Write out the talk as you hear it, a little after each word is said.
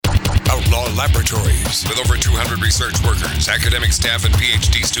Laboratories. With over 200 research workers, academic staff, and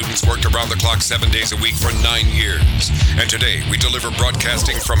PhD students worked around the clock 7 days a week for 9 years. And today, we deliver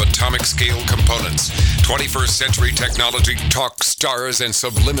broadcasting from atomic scale components, 21st century technology, talk, stars, and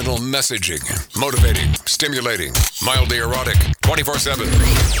subliminal messaging. Motivating, stimulating, mildly erotic, 24/7.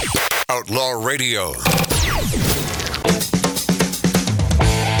 Outlaw Radio.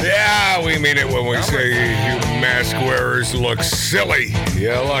 Yeah, we mean it when we say you mask wearers look silly.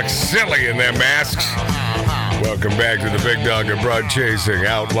 You look silly in them masks. Welcome back to the Big Dog of Broad Chasing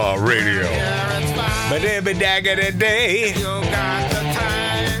Outlaw Radio.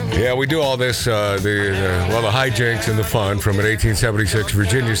 Yeah, we do all this, the hijinks and the fun from an 1876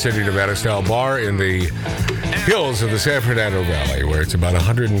 Virginia City, Nevada style bar in the hills of the San Fernando Valley, where it's about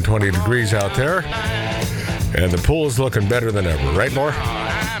 120 degrees out there. And the pool's looking better than ever, right, Laura?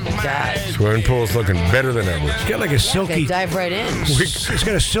 Swimming pool's looking better than ever. It's got like a silky. Dive right in. It's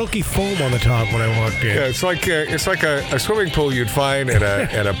got a silky foam on the top when I walked in. Yeah, it's like a swimming pool you'd find at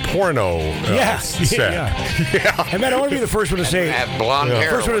a porno set. Yeah. And man, I want to be the first one to say. Have blonde hair.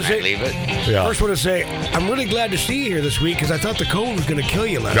 First one to say. Leave it. Yeah. First one to say. I'm really glad to see you here this week because I thought the COVID was going to kill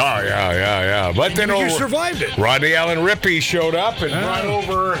you last week. Oh yeah. But then you survived it. Rodney Allen Rippey showed up and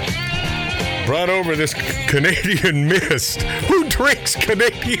brought over this Canadian Mist. Who drinks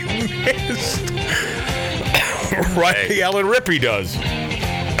Canadian Mist? Rodney Allen Rippey does.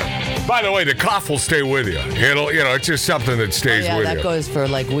 By the way, the cough will stay with you. It's just something that stays with you. Yeah, that goes for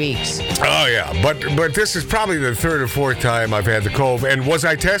like weeks. Oh, yeah. But this is probably the third or fourth time I've had the cold. And was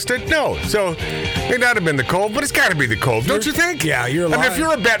I tested? No. So it may not have been the cold, but it's got to be the cold, don't you think? Yeah, you're lying. I mean, if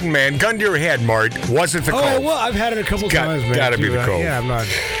you're a betting man, gun to your head, Mart, was it the cold? Oh, well, I've had it a couple times, man. Got to be the cold. Yeah, I'm not.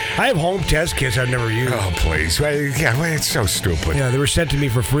 I have home test kits I've never used. Oh, please. It's so stupid. Yeah, they were sent to me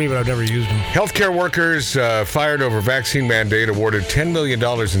for free, but I've never used them. Healthcare workers fired over vaccine mandate awarded $10 million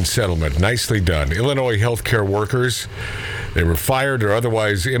in settlement. Nicely done. Illinois healthcare workers, they were fired or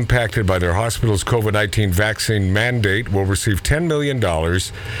otherwise impacted by their hospital's COVID-19 vaccine mandate, will receive $10 million.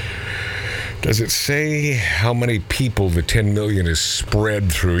 Does it say how many people the $10 million is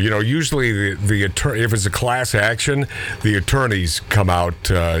spread through? Usually the attorney, if it's a class action, the attorneys come out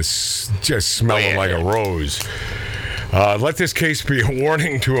just smelling like a rose. Let this case be a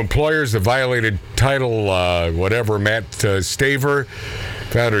warning to employers that violated Title Matt Staver,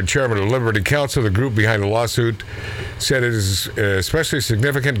 founder and chairman of Liberty Counsel, the group behind the lawsuit, said it is especially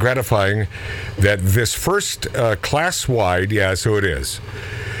significant, gratifying that this first class-wide, so it is,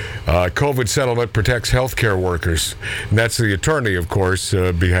 COVID settlement protects healthcare workers. And that's the attorney, of course,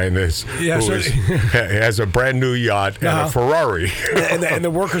 behind this, who has a brand new yacht and a Ferrari. and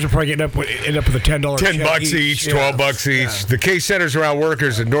the workers are probably end up with a $10 check $10 each, $12 each. Yeah. The case centers around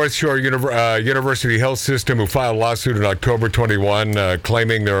workers at North Shore University Health System who filed a lawsuit in October 21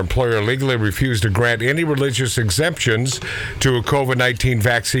 claiming their employer legally refused to grant any religious exemptions to a COVID-19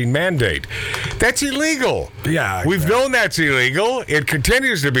 vaccine mandate. That's illegal. Yeah. We've known that's illegal. It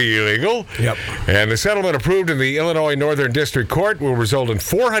continues to be illegal. Yep. And the settlement approved in the Illinois Northern District Court will result in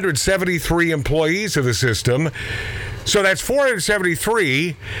 473 employees of the system. So that's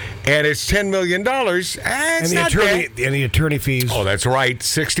 473, and it's $10 million. It's not bad. And the attorney fees. Oh, that's right.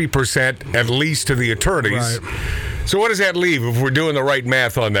 60% at least to the attorneys. Right. So what does that leave? If we're doing the right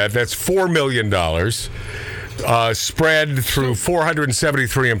math on that, that's $4 million. Spread through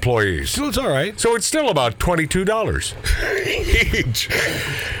 473 employees. So it's all right. So it's still about $22 each.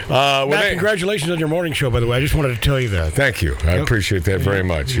 Matt, congratulations on your morning show, by the way. I just wanted to tell you that. Thank you. I appreciate that very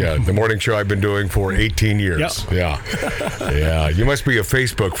much. Yeah, the morning show I've been doing for 18 years. Yep. Yeah. You must be a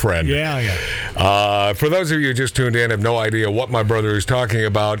Facebook friend. Yeah. For those of you who just tuned in, have no idea what my brother is talking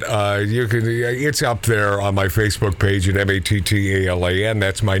about, it's up there on my Facebook page at MATTALAN.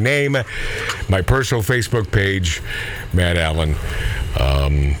 That's my name. My personal Facebook page, Matt Allen.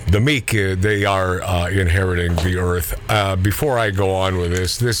 The meek, they are inheriting the earth. Before I go on with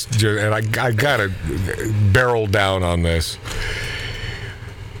this, and I got to barrel down on this.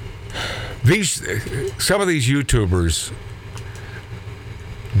 Some of these YouTubers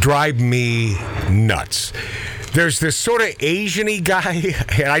drive me nuts. There's this sort of Asian-y guy,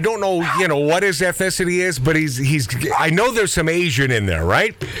 and I don't know, what his ethnicity is, but he's. I know there's some Asian in there,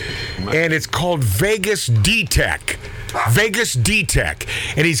 right? And it's called Vegas D-Tech. Vegas D-Tech.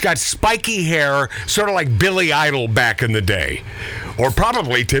 And he's got spiky hair, sort of like Billy Idol back in the day. Or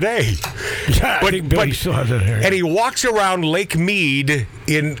probably today. Yeah, I think Billy still has that hair. And he walks around Lake Mead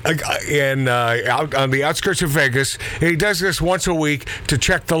out on the outskirts of Vegas, and he does this once a week to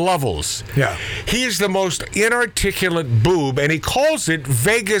check the levels. Yeah. He is the most inarticulate boob, and he calls it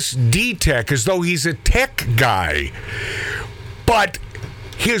Vegas D-Tech as though he's a tech guy. But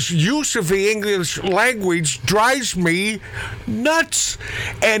his use of the English language drives me nuts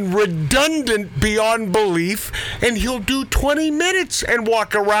and redundant beyond belief. And he'll do 20 minutes and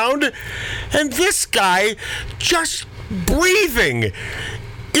walk around. And this guy just breathing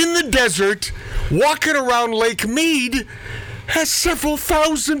in the desert, walking around Lake Mead, has several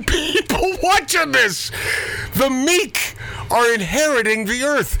thousand people watching this. The meek are inheriting the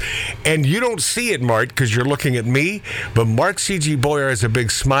earth. And you don't see it, Mart, because you're looking at me, but Mark C.G. Boyer has a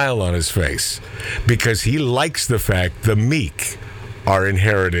big smile on his face because he likes the fact the meek are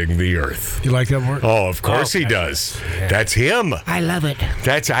inheriting the earth. You like that, Mark? Oh, of course he does. Yeah. That's him. I love it.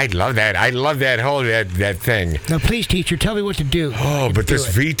 I love that. I love that whole that thing. Now, please, teacher, tell me what to do. Oh, but this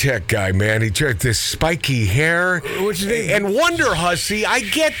VTech guy, man, he just this spiky hair. What's his name? And Wonder Hussy, I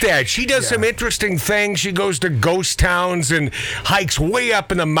get that. She does some interesting things. She goes to ghost towns and hikes way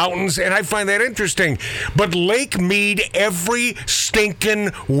up in the mountains, and I find that interesting. But Lake Mead every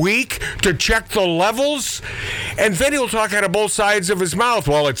stinking week to check the levels, and then he'll talk out of both sides of his mouth.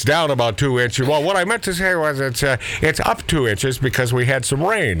 Well, it's down about 2 inches. Well, what I meant to say was it's up 2 inches because we had some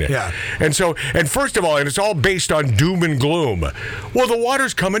rain. Yeah. And first of all, and it's all based on doom and gloom. Well, the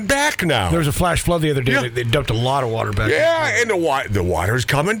water's coming back now. There was a flash flood the other day. Yeah. They dumped a lot of water back. Yeah, and the water's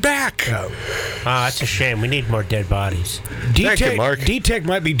coming back. Yeah. That's a shame. We need more dead bodies. Thank you, Mark. D-Tech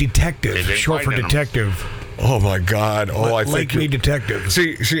might be detective, short for detective. Oh my God! Oh, I think Lake Mead detective.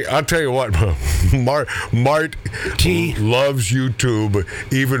 See, I'll tell you what, Mart T loves YouTube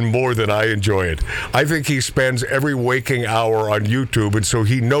even more than I enjoy it. I think he spends every waking hour on YouTube, and so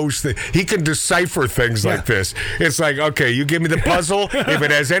he knows that he can decipher things like this. It's like, okay, you give me the puzzle. If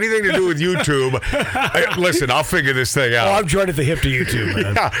it has anything to do with YouTube, listen, I'll figure this thing out. Oh, I'm joined at the hip to YouTube,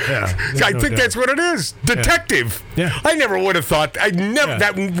 man. I think that's what it is. Detective. Yeah. I never would have thought.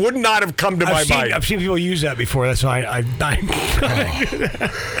 That would not have come to my mind. I've seen people use that before. That's why I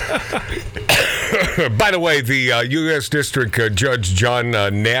By the way, the U.S. District Judge John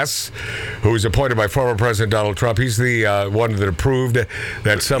Ness, who was appointed by former President Donald Trump, he's the one that approved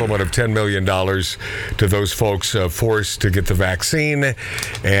that settlement of $10 million to those folks forced to get the vaccine,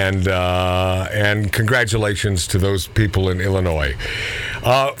 and congratulations to those people in Illinois.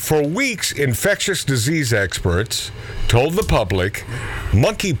 For weeks, infectious disease experts told the public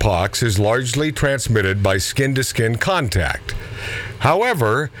monkeypox is largely transmitted by skin-to-skin contact.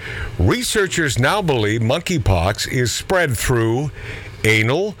 However, researchers now believe monkeypox is spread through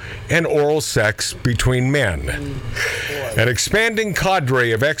anal and oral sex between men. An expanding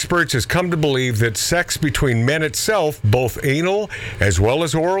cadre of experts has come to believe that sex between men itself, both anal as well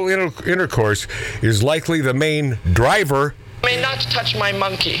as oral intercourse, is likely the main driver May not touch my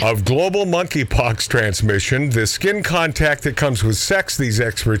monkey. of global monkeypox transmission. The skin contact that comes with sex, these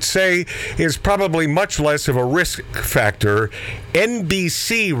experts say, is probably much less of a risk factor.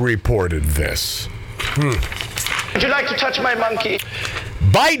 NBC reported this. Would you like to touch my monkey?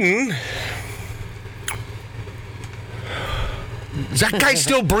 Biden. Is that guy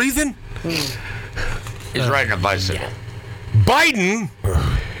still breathing? He's riding a bicycle. Biden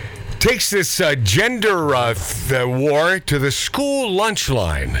takes this gender war to the school lunch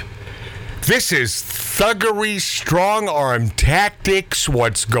line. This is thuggery, strong-arm tactics,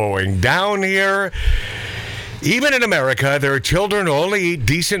 what's going down here. Even in America, there are children who only eat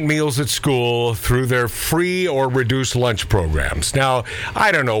decent meals at school through their free or reduced lunch programs. Now,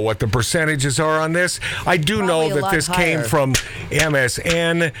 I don't know what the percentages are on this. I do know that this came from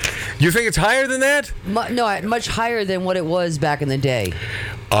MSN. You think it's higher than that? No, much higher than what it was back in the day.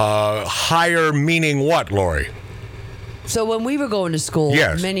 Higher meaning what, Lori? So when we were going to school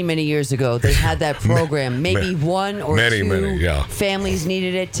many, many years ago, they had that program. Maybe one or two families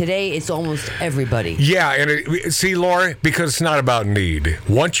needed it. Today, it's almost everybody. Yeah, and see, Laura, because it's not about need.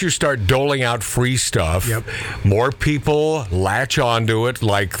 Once you start doling out free stuff, more people latch onto it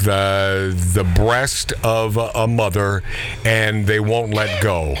like the breast of a mother, and they won't let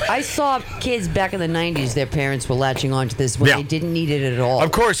go. I saw kids back in the 90s, their parents were latching onto this when they didn't need it at all.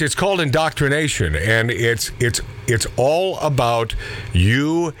 Of course, it's called indoctrination, and it's all about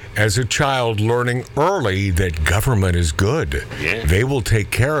you as a child learning early that government is good. Yeah. They will take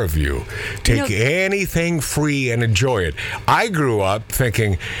care of you. Take anything free and enjoy it. I grew up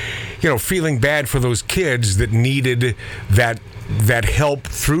thinking, feeling bad for those kids that needed that help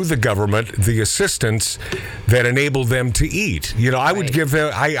through the government, the assistance that enabled them to eat. I would give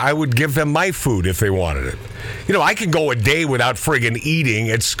them I would give them my food if they wanted it. I could go a day without friggin' eating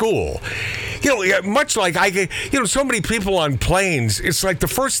at school. much like so many people on planes, it's like the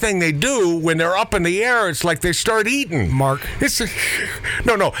first thing they do when they're up in the air, it's like they start eating. Mark.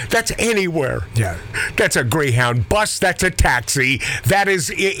 No, that's anywhere. Yeah. That's a Greyhound bus, that's a taxi. That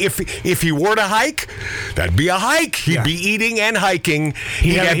is, if he were to hike, that'd be a hike. He'd be eating and hiking.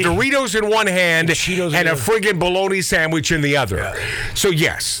 He'd have Doritos in one hand and a friggin' bologna sandwich in the other. Yeah. So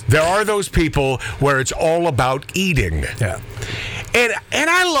yes, there are those people where it's all about eating. Yeah. And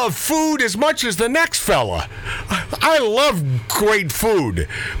I love food as much as the next fella. I love great food.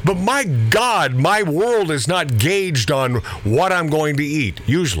 But my God, my world is not gauged on what I'm going to eat,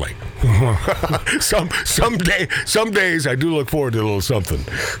 usually. Some days I do look forward to a little something.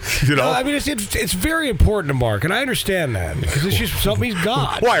 I mean, it's very important to Mark, and I understand that because it's just something he's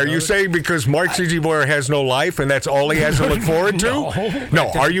got. Why are you saying because Mark C.G. Boyer has no life and that's all he has to look forward to?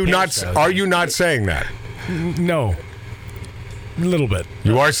 No. Are you not saying that? No. A little bit.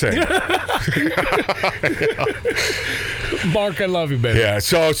 You are saying Mark, I love you, baby. Yeah,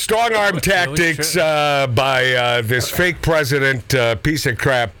 so strong-arm tactics by this fake president, piece of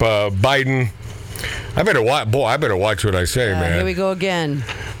crap, Biden. I better watch what I say, man. Here we go again.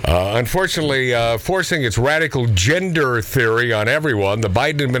 Unfortunately, forcing its radical gender theory on everyone, the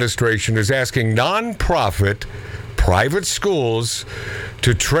Biden administration is asking non-profit private schools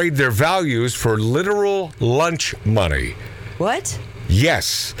to trade their values for literal lunch money. What?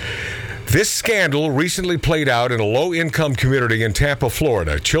 Yes. This scandal recently played out in a low-income community in Tampa,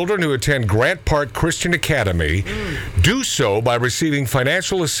 Florida. Children who attend Grant Park Christian Academy do so by receiving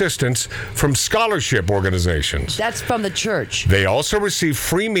financial assistance from scholarship organizations. That's from the church. They also receive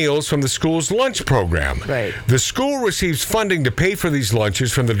free meals from the school's lunch program. Right. The school receives funding to pay for these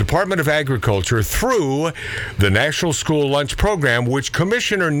lunches from the Department of Agriculture through the National School Lunch Program, which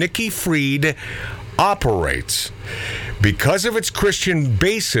Commissioner Nikki Fried operates. Because of its Christian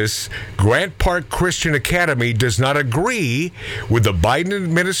basis, Grant Park Christian Academy does not agree with the Biden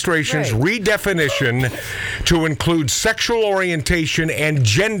administration's redefinition to include sexual orientation and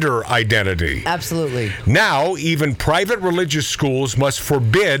gender identity. Absolutely. Now, even private religious schools must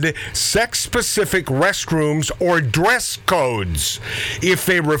forbid sex-specific restrooms or dress codes. If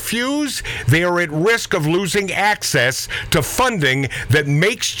they refuse, they are at risk of losing access to funding that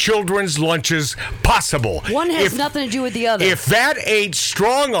makes children's lunches possible. One has nothing to do with the other. If that ain't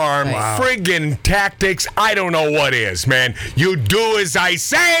strong-arm friggin' tactics, I don't know what is, man. You do as I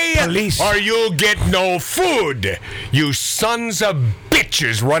say, or you get no food. You sons of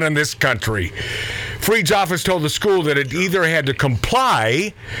bitches running this country. Fried's office told the school that it either had to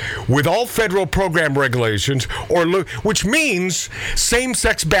comply with all federal program regulations, which means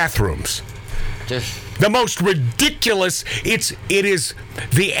same-sex bathrooms. The most ridiculous, it is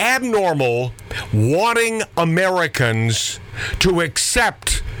the abnormal wanting Americans to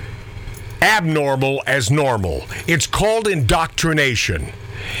accept abnormal as normal. It's called indoctrination.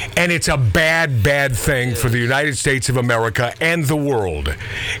 And it's a bad, bad thing for the United States of America and the world.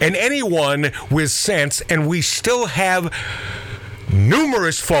 And anyone with sense, and we still have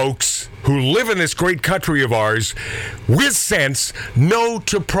numerous folks who live in this great country of ours with sense know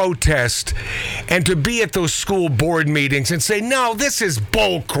to protest and to be at those school board meetings and say, no, this is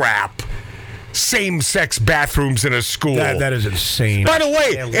bull crap. Same-sex bathrooms in a school. That is insane. By the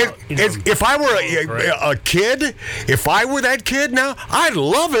way, if I were a kid, if I were that kid now, I'd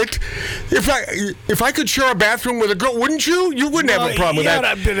love it. If I could share a bathroom with a girl, wouldn't you? You wouldn't have a problem with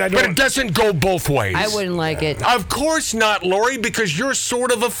that. But it doesn't go both ways. I wouldn't like it. Of course not, Lori, because you're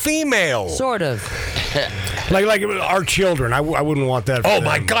sort of a female. Sort of. like our children, I wouldn't want that. Oh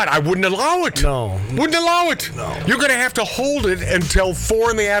my God, I wouldn't allow it. No, wouldn't allow it. No. You're going to have to hold it until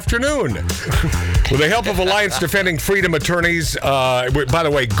 4 p.m. With the help of Alliance Defending Freedom attorneys, by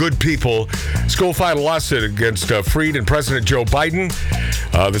the way, good people, school filed a lawsuit against Fried and President Joe Biden.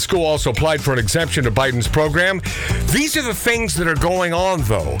 The school also applied for an exemption to Biden's program. These are the things that are going on,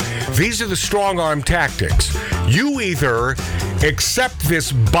 though. These are the strong-arm tactics. You either accept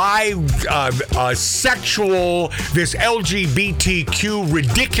this sexual, this LGBTQ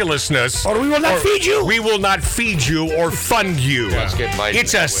ridiculousness, or we will not feed you. We will not feed you or fund you. Let's get Biden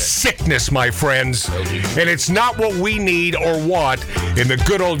it's a sickness, my friends, and it's not what we need or want in the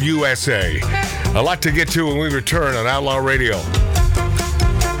good old USA. A lot to get to when we return on Outlaw Radio.